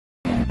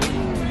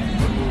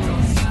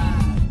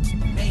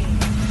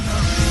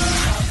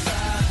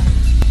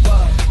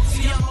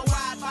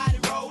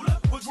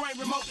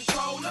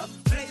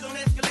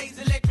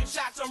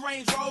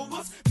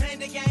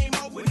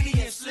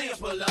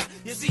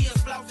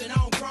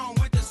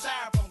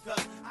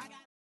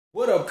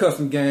What up,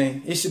 Custom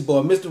Gang? It's your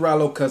boy, Mr.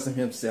 Rollo Custom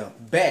himself,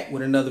 back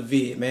with another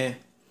vid, man.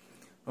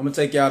 I'm gonna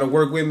take y'all to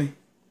work with me,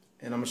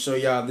 and I'm gonna show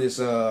y'all this.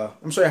 I'm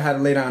gonna show you how to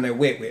lay down that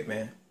wet,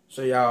 man.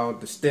 Show y'all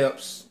the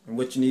steps and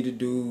what you need to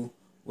do,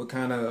 what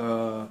kind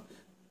of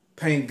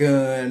paint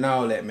gun and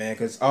all that, man,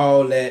 because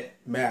all that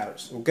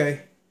matters.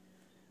 Okay.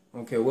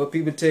 Okay, what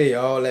people tell you,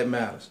 all that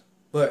matters.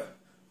 But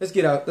let's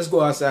get out. Let's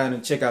go outside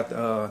and check out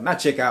the. Not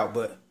check out,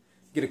 but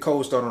get a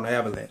cold start on the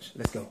avalanche.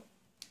 Let's go.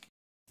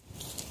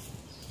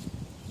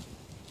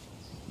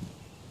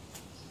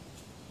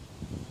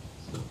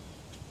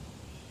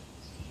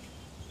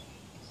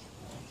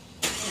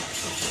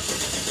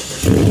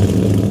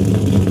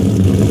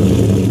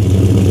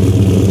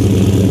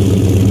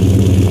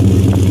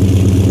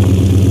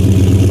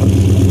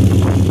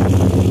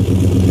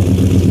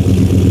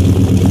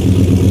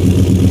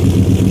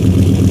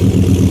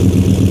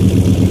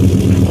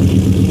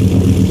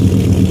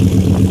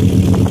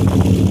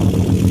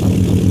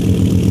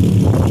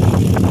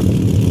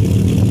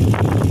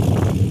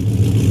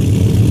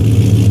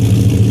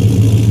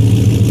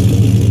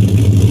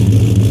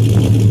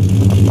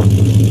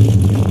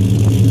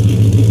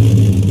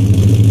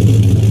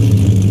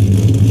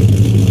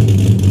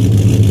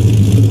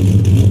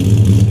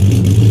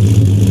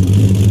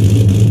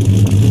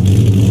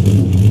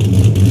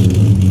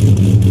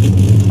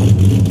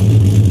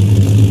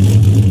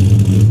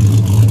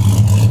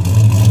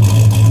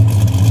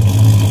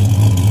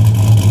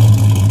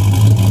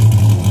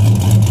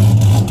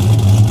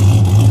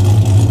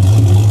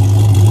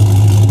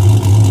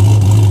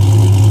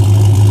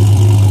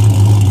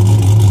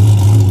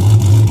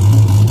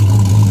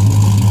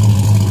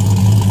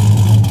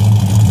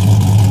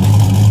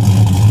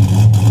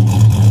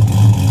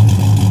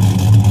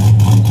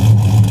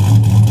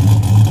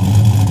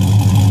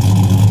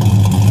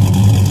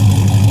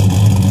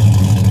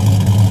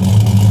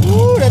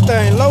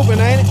 Thing loping,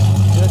 ain't it?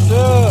 Yes,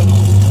 sir.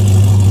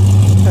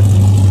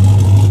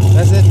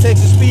 That's that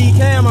Texas speed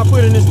cam I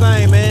put in this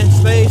thing, man.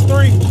 Stage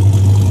 3.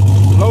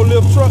 Low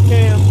lift truck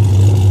cam.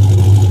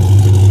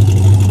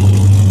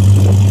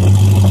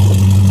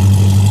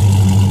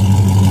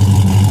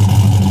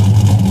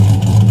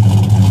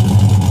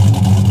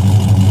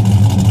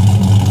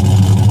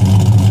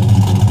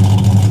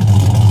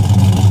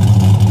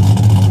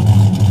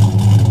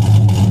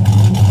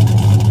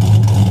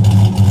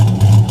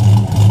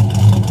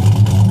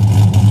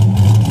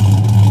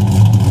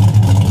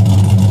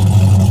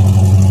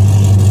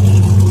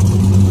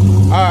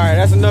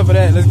 That's enough of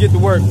that. Let's get to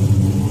work.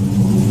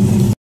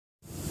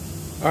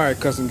 Alright,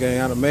 Custom Gang,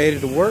 I done made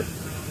it to work.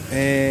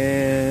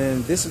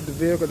 And this is the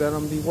vehicle that I'm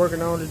going to be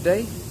working on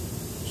today.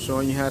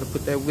 Showing you how to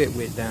put that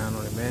wet down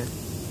on it, man.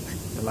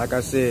 And like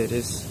I said,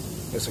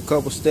 it's a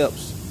couple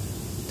steps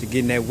to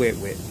getting that wet.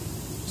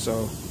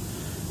 So,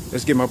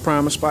 let's get my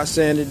primer spot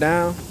sanded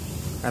down.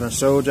 I done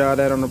showed y'all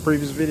that on the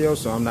previous video,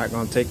 so I'm not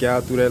going to take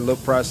y'all through that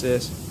little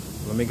process.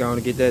 Let me go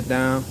and get that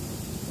down.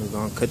 We're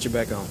going to cut you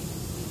back on.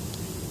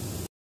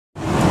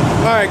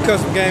 Alright,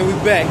 Custom Gang, we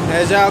back.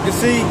 As y'all can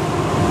see,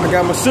 I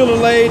got my sealer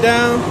laid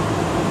down.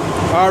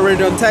 I already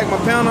done tacked my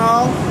panel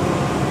off.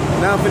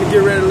 Now I'm finna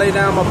get ready to lay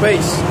down my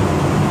base.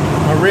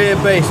 My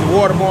red base, the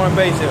waterborne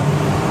base here.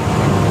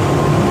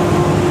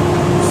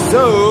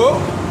 So,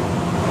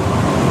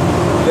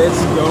 let's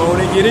go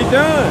on and get it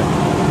done.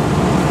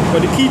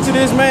 But the key to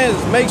this, man,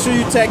 is make sure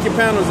you tack your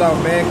panels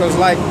off, man. Cause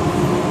like,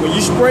 when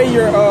you spray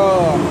your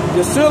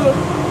sealer,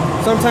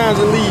 sometimes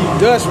it leaves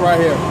dust right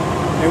here.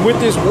 And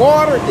with this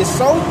water, it's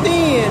so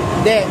thin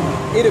that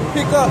it'll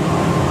pick up,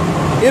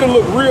 it'll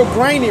look real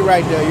grainy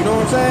right there, you know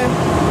what I'm saying?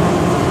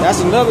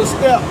 That's another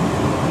step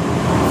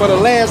for the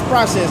last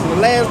process. And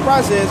the last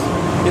process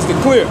is the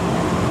clear.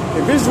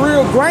 If it's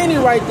real grainy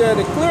right there,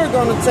 the clear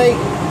gonna take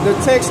the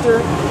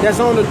texture that's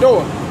on the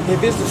door.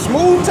 If it's a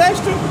smooth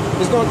texture,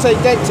 it's gonna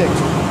take that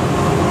texture.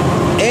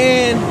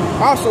 And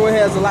also it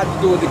has a lot to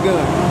do with the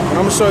gun.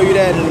 And I'm gonna show you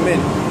that in a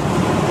minute.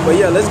 But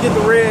yeah, let's get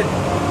the red.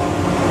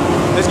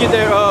 Let's get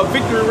that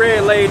Victory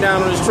Red laid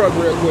down on this truck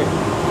real quick.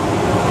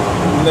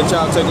 And let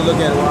y'all take a look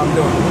at it while I'm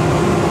doing it.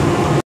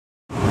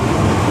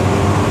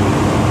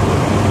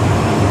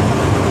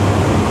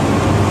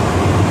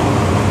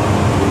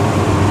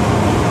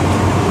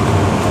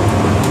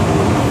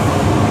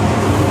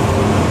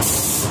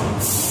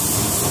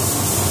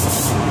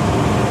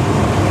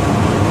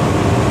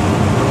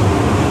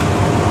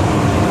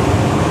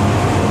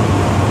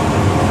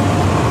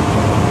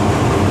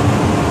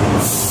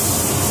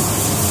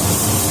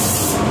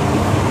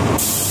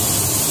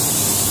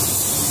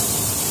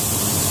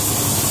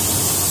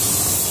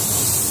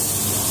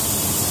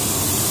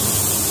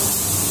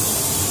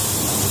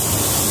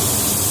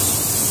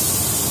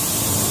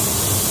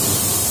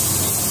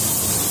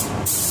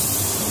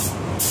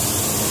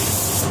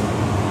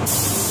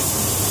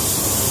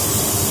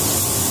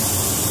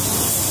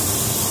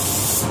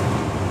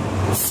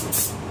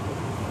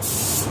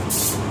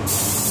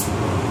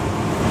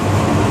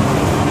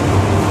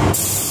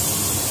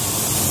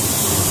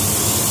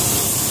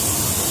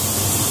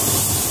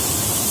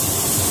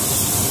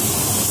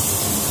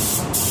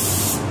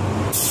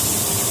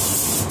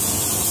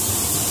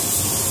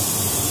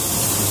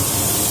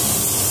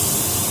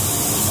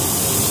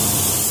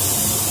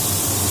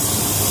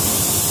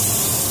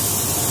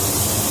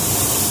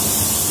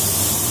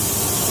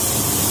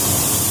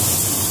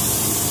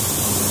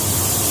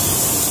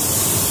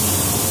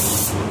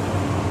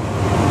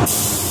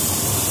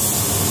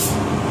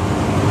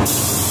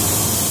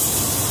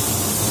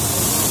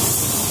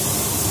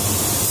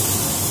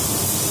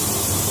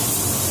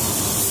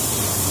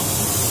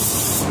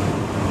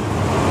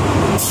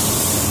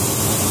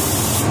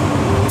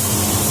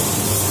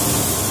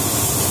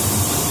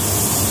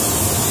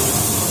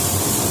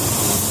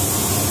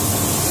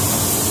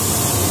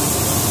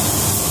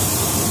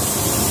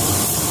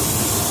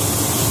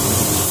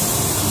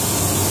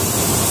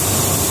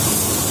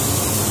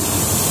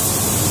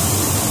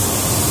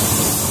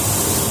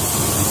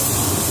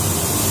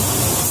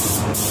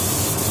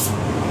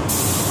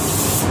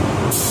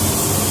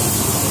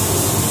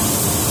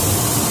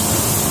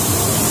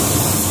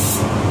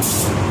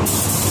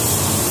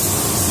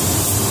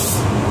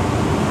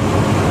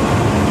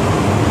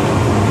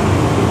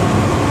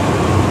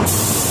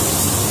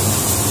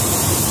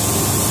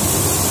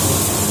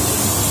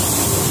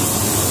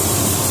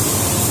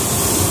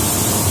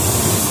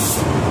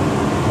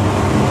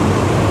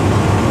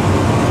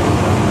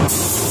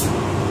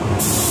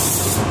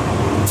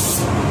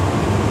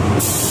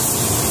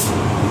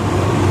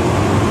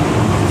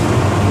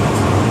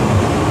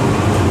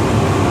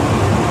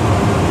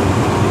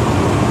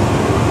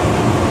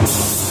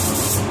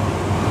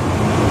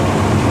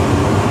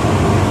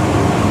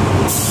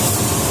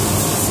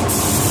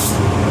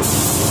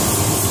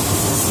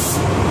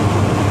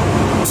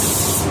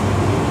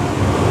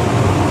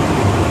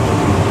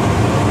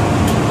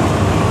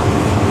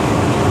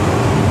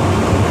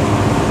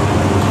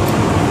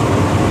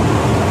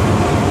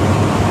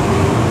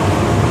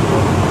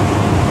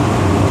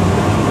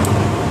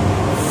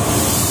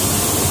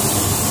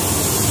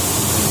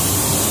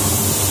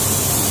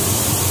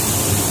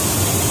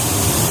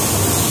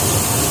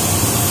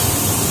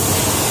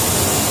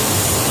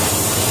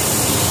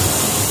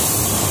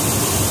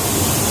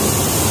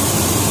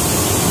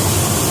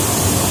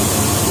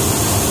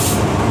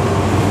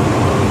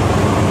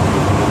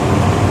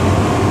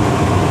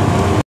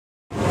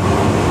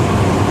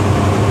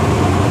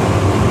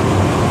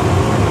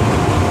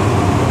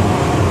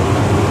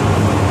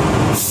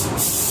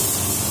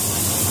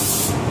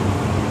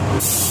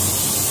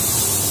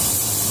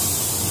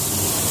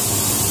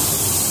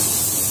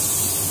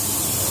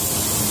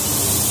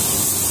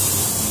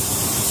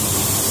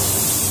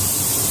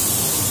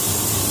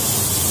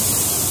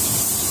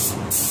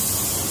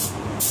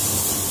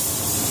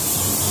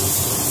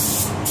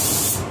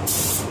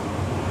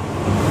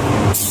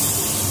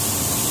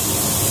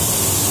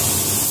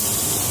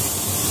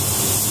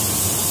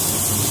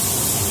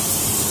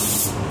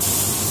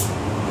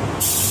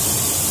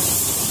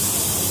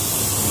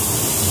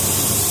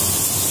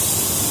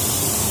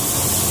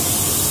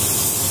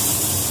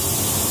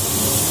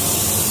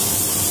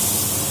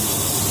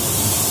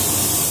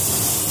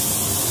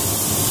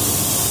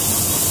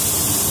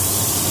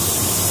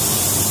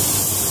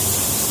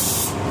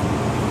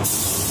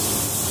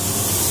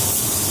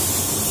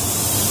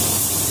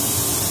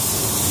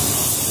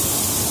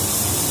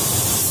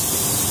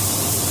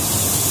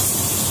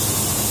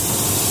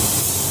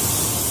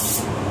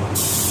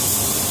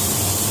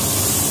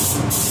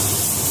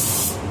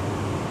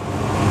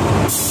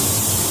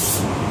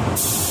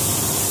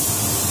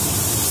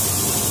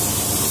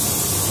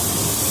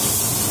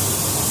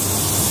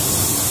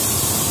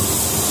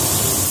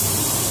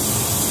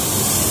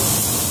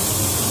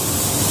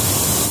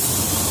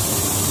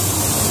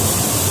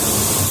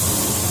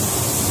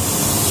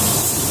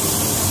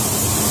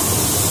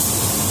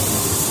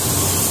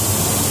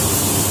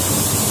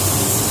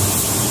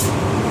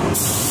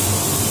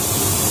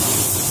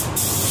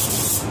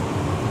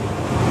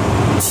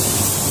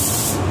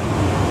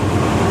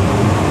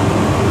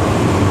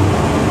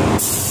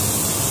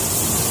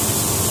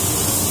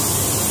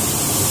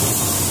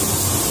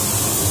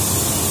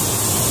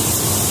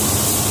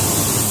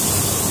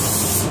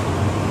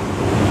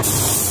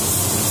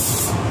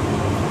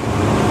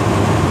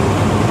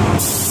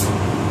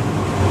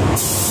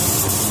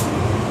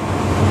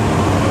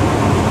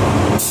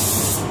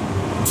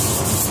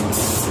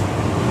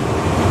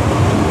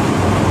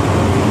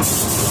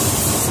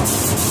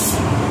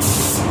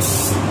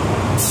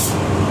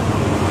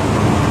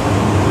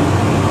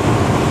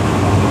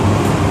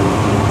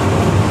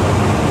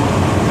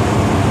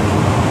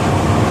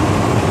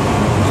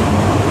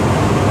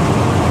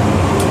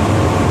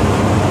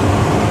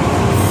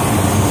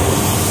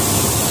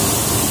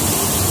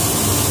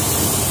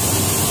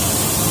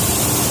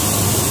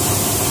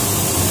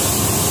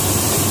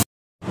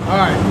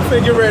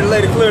 finna get ready to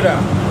lay the clear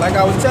down. Like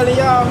I was telling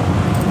y'all,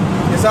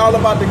 it's all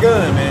about the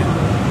gun,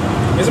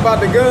 man. It's about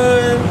the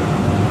gun,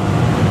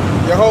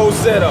 your whole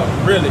setup,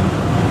 really.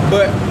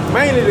 But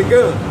mainly the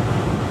gun.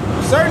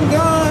 Certain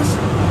guns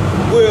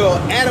will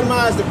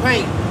atomize the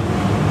paint.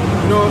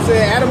 You know what I'm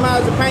saying?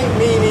 Atomize the paint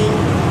meaning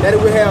that it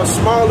will have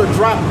smaller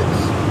droplets.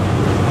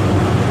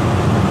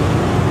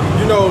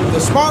 You know, the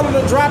smaller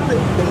the droplet,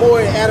 the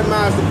more it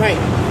atomizes the paint,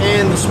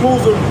 and the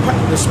smoother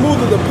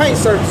the paint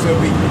surface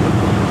will be.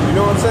 You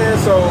know what I'm saying?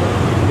 So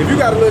if you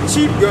got a little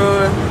cheap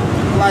gun,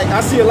 like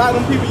I see a lot of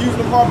them people using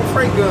them Harbor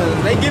Freight guns,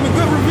 they giving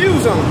good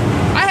reviews on them.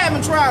 I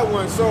haven't tried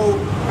one, so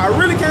I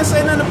really can't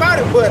say nothing about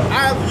it. But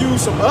I've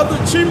used some other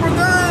cheaper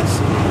guns,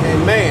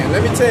 and man,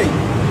 let me tell you,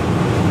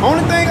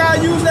 only thing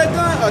I use that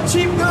gun, a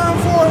cheap gun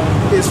for,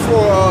 is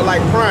for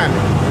like priming.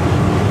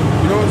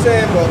 You know what I'm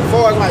saying? But as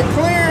far as like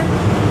clearing,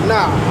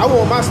 nah, I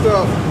want my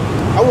stuff,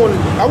 I want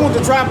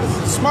the droplets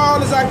as small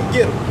as I can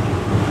get them.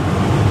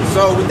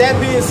 So with that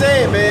being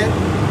said, man,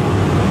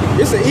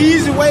 it's an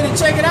easy way to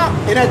check it out.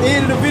 And at the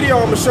end of the video,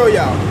 I'm gonna show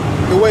y'all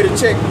the way to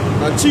check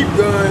a cheap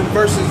gun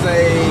versus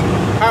a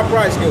high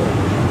price gun.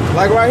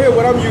 Like right here,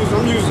 what I'm using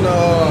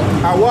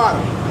Iwata.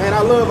 Man,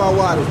 I love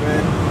Iwatas,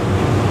 man.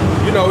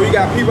 You know, you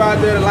got people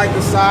out there that like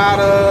the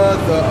Sada,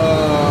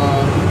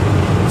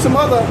 some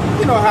other,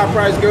 you know, high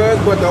price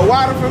guns, but the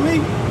Iwata for me,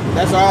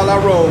 that's all I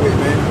roll with,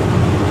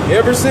 man.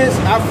 Ever since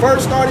I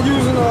first started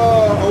using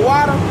a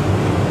Iwata,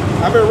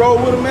 I've been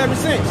rolling with them ever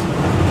since.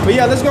 But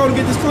yeah, let's go and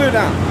get this clear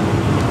down.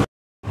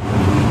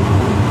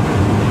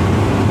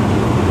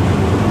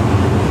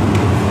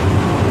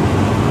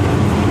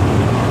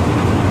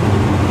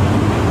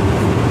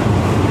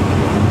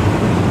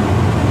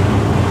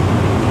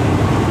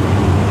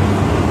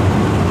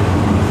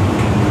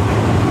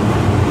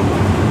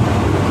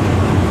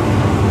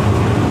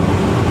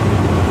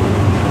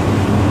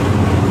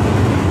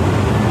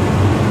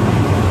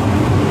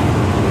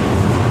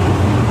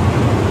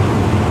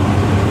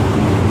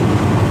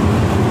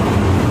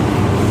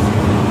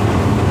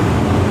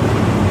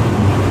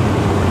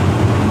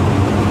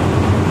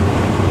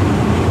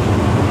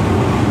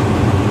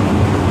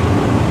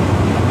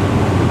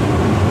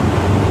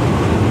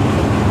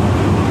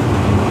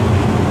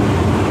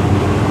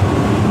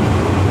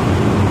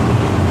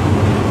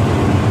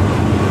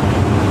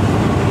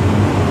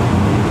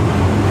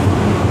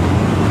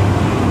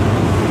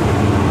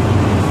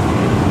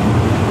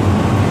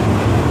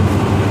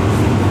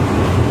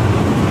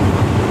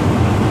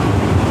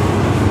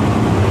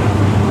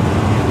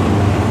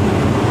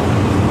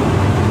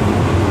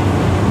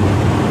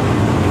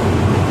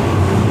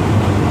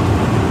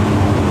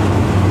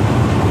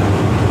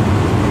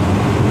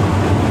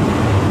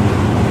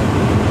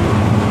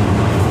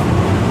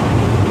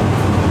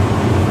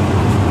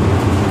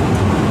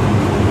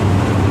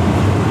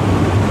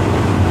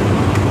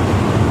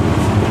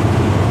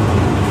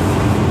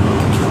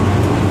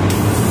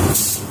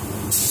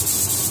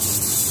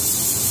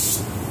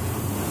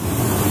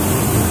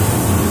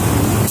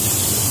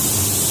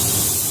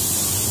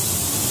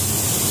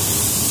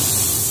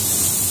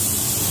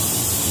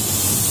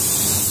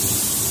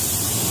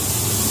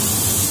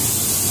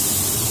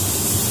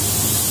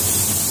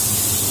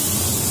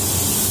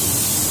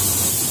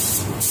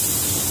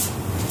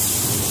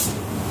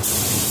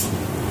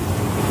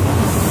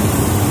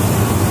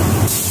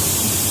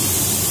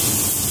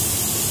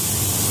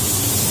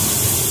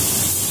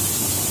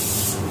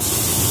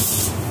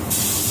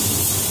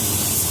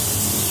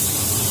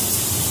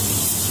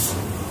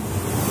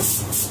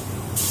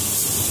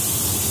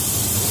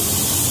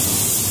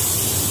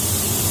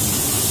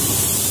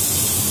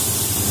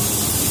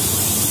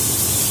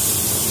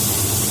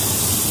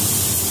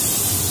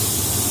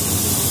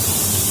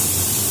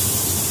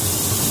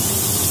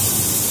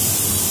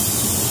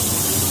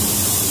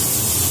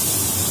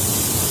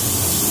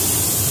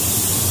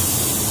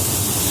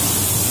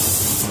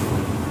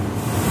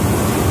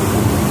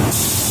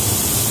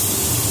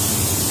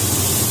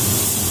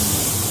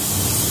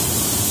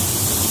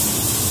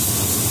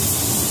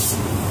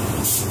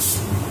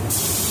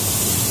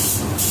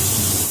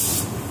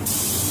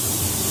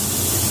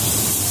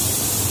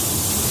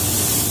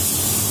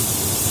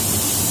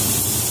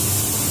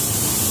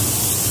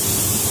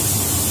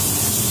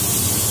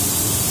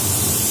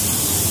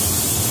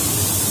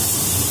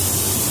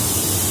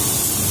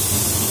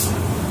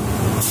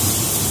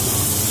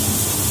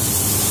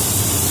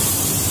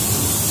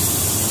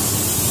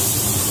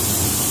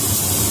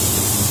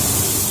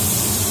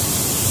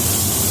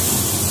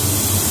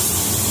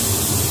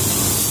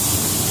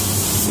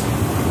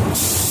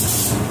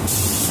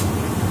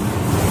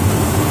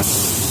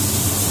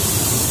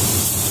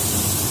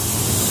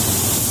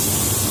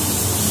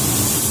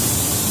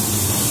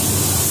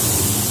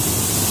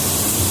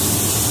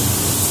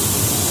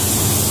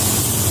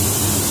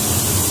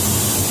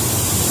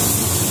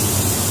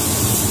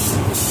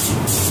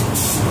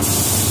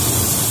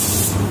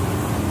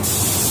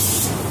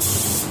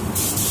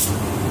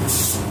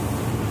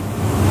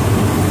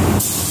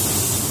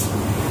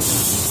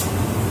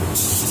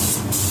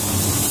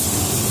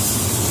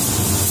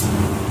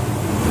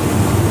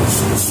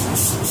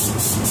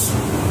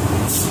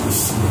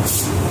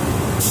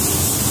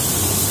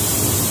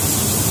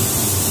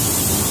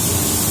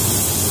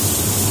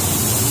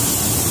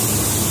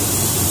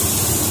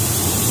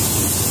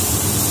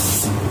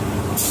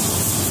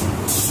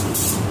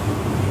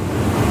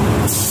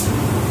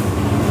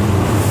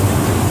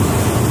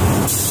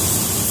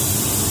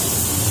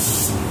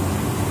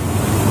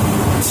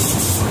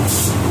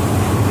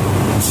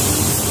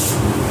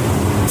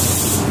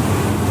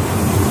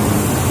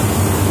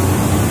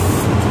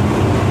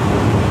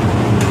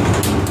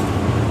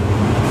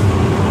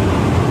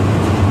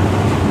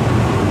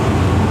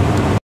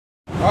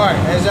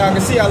 y'all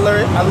can see, I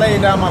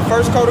laid down my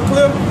first coat of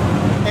clear.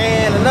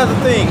 And another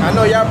thing, I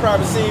know y'all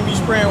probably seen me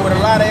spraying with a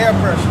lot of air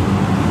pressure.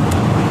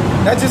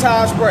 That's just how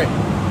I spray.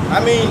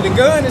 I mean, the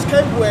gun is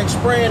capable of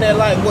spraying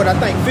at like, what, I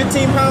think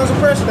 15 pounds of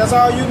pressure. That's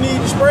all you need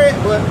to spray it.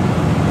 But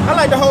I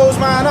like to hose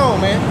mine on,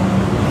 man.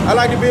 I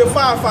like to be a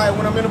firefighter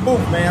when I'm in the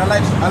booth, man. I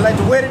like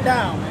to wet it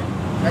down, man.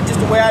 That's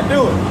just the way I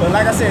do it. But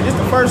like I said, this is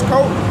the first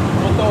coat.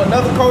 I'm gonna throw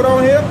another coat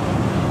on here,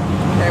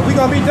 and we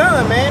gonna be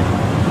done, man.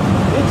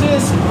 It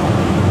just,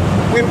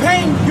 with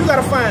paint, you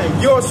gotta find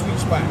your sweet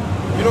spot.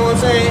 You know what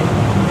I'm saying?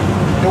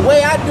 The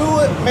way I do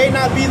it may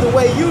not be the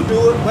way you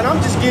do it, but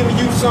I'm just giving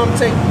you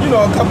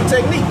a couple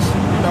techniques.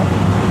 You know,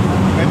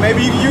 and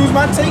maybe you can use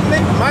my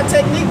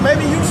technique,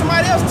 maybe use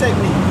somebody else's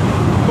technique.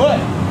 But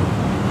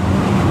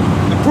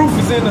the proof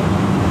is in the,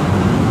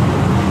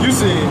 you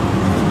see it.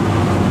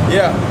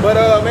 Yeah, but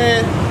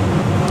man,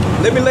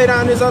 let me lay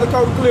down this other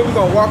coat of clear. We're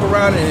gonna walk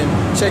around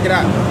and check it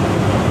out.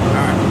 All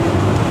right.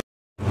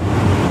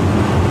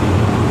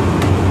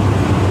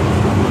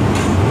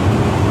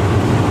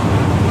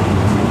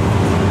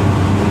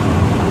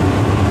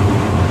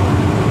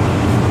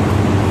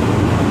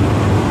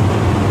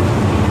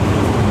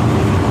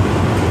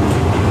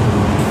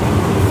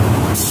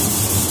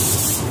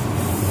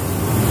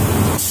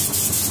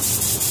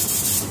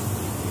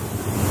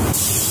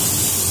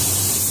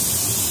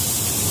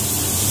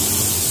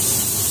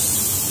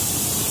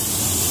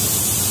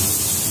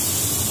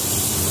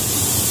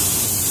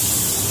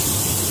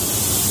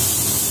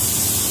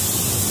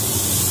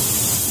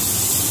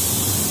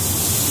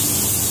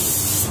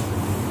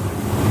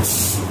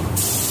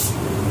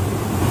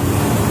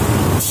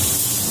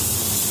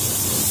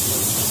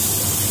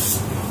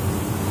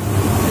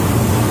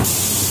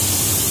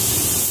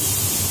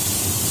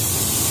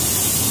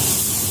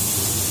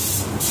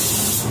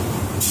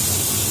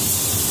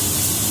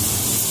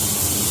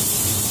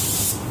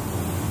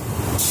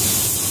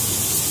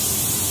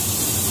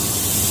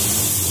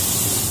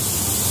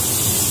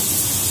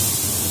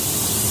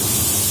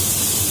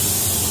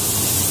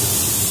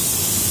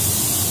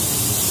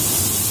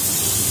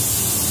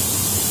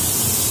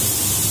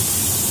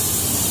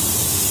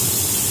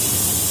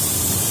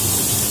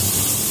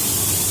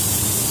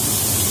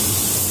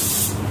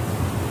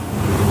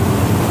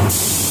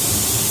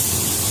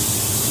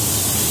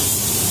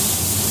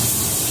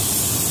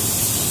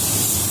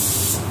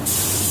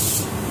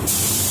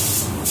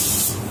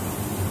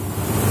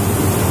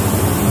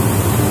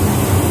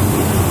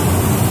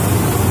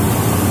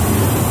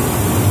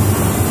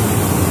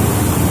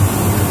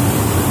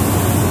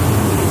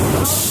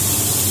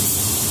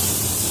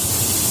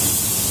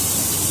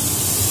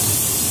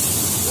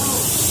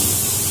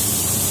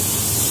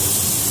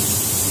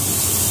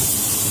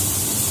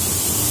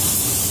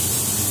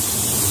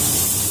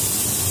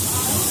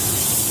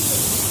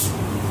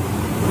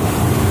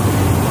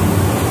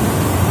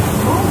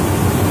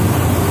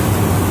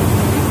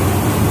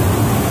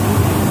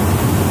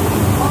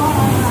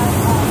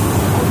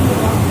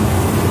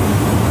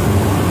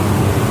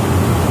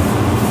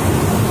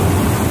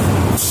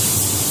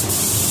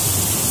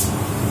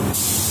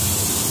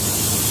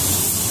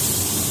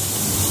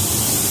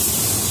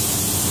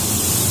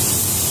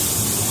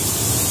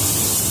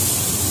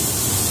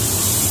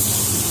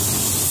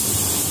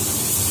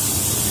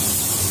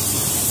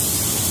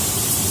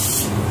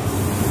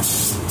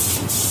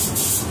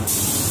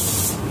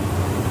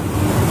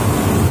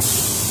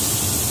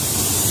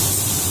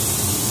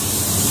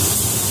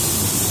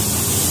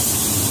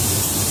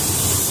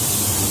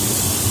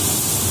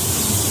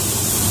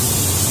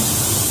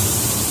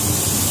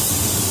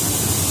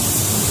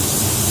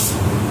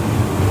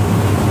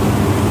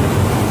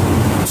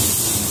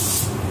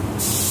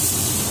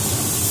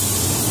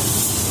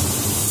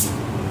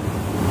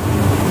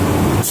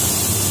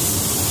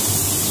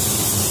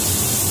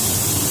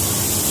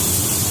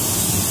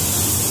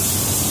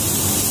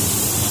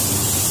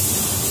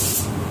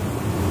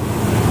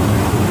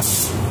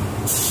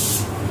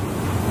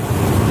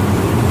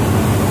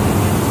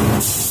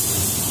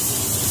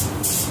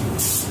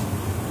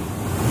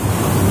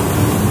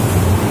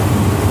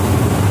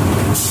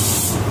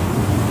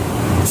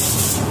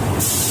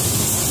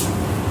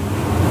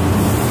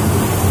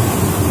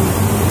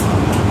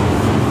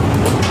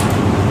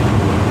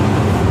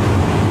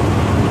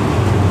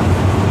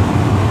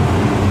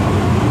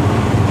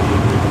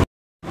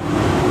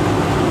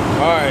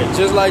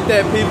 Just like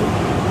that, people.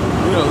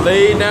 We're gonna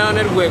lay down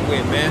that wet,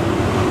 man.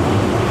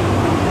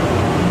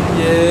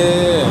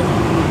 Yeah,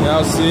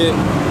 y'all see it.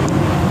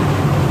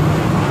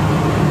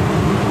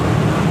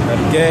 Got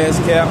the gas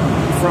cap,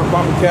 front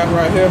bumper cap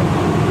right here,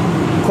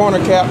 corner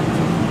cap.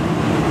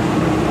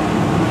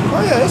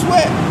 Oh yeah, it's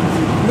wet.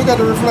 Look at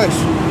the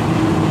reflection.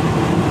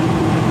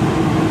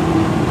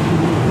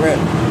 Wet.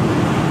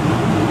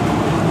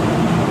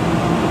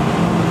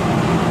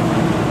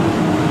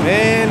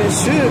 Man, it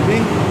should be.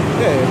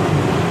 Yeah.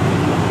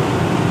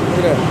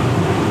 Look at that.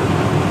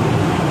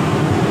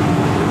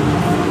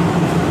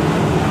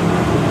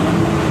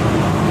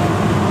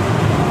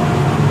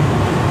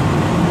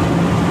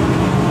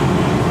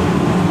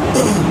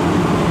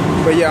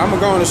 But But yeah, I'm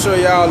going to show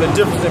y'all the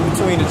difference in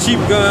between a cheap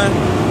gun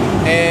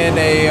and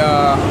a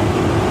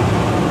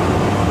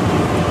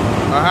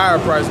higher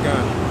price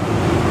gun.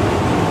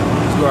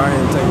 Let's go out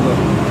here and take a look.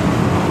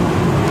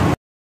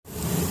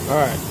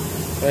 Alright,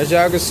 as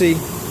y'all can see,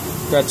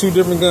 got two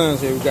different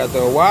guns here. We got the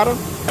Awada,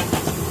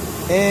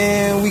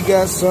 and we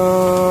got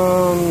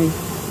some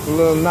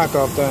little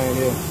knockoff thing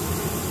here.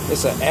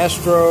 It's an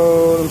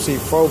Astro, let me see,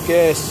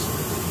 focus.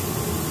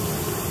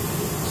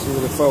 See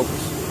what it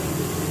focus.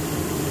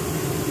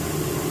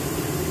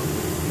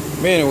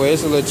 But anyway,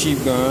 it's a little cheap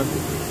gun.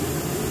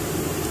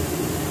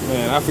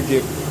 Man, I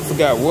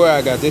forgot where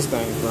I got this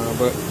thing from,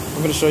 but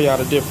I'm gonna show y'all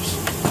the difference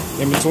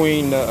in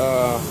between the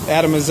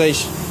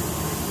atomization.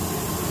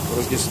 So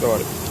let's get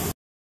started.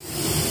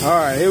 All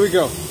right, here we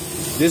go.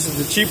 This is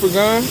the cheaper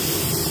gun.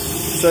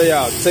 Show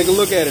y'all. Take a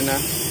look at it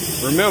now.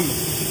 Remember.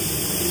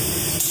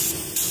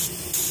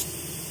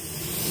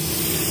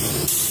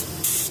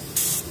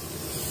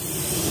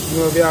 I don't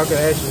know if y'all can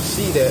actually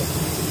see that.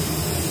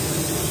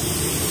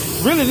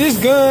 Really, this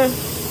gun,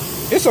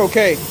 it's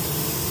okay.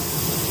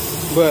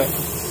 But,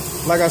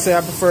 like I said,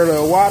 I prefer the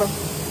Awada.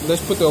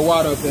 Let's put the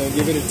Awada up there and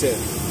give it a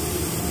test.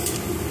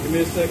 Give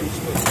me a second to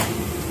spin.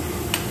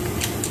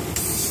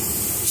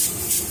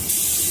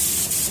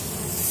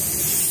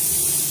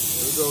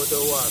 Here we go with the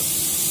Awada.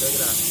 Check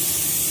it out.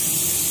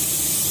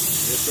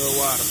 It's the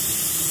Awada.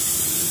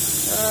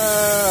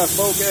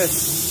 Focus.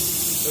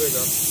 There we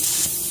go.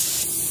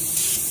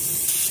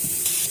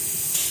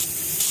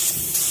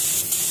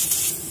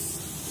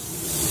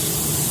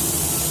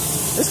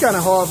 It's kind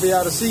of hard for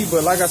y'all to see,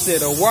 but like I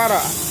said, the water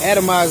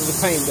atomizes the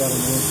paint better,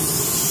 man.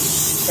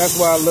 That's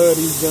why I love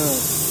these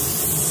guns.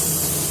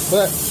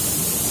 But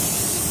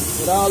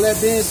with all that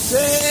being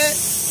said,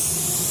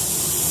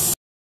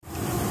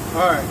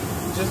 all right,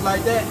 just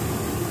like that,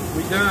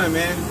 we done,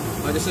 man.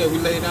 Like I said, we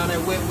laid down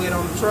that wet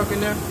on the truck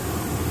in there.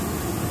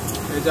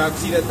 As y'all can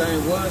see, that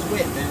thing was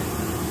wet, man.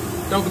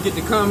 Don't forget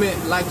to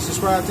comment, like,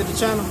 subscribe to the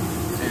channel,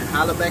 and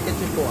holler back at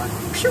your boy.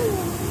 Pew!